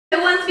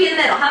be in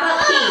the middle. How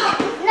about King?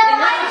 No, And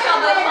let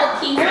Michelle both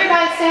hold King.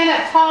 Everybody stand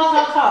up tall,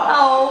 tall, tall.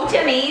 Oh,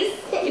 Jimmy's.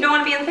 You don't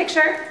want to be in the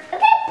picture?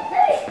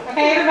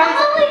 Okay, everybody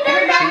Don't lay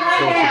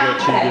forget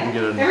she down. didn't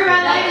get a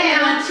Everybody lay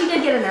down. She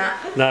did get a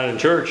nap. Not in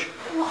church.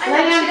 Well, I Lay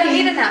know down, she doesn't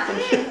King. need a nap.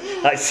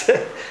 in I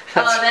said.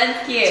 Oh,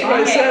 that's cute. That's why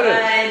I Okay,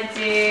 said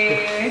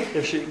one, two.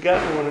 If she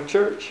got one at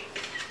church.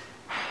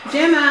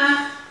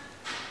 Gemma,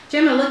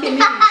 look at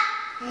me.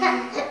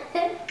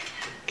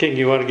 King,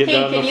 you want to get King,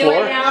 down on can the you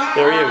floor? lay down?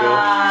 There you go.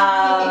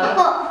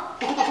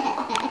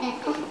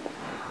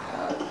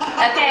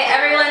 Okay,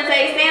 everyone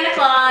say Santa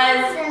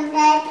Claus.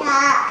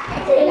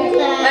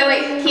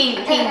 Wait,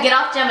 King, get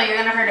off Gemma. You're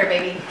gonna hurt her,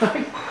 baby.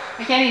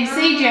 I can't even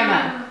see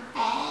Gemma.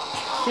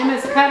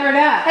 Gemma's covered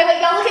up. Hey,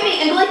 wait, y'all look at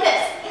me and go like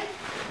this.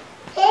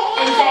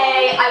 And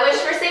say, I wish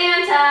for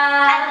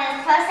Santa.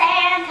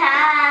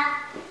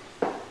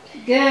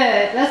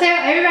 Good. Let's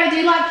have everybody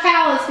do like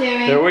Cal is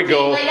doing. There we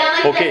go. Lay down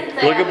like Okay, this and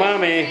say, look I at wish for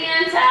mommy.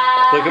 Santa.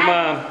 Look at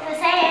mom.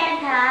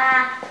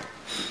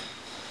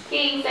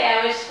 King, say,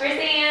 I wish for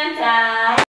Santa.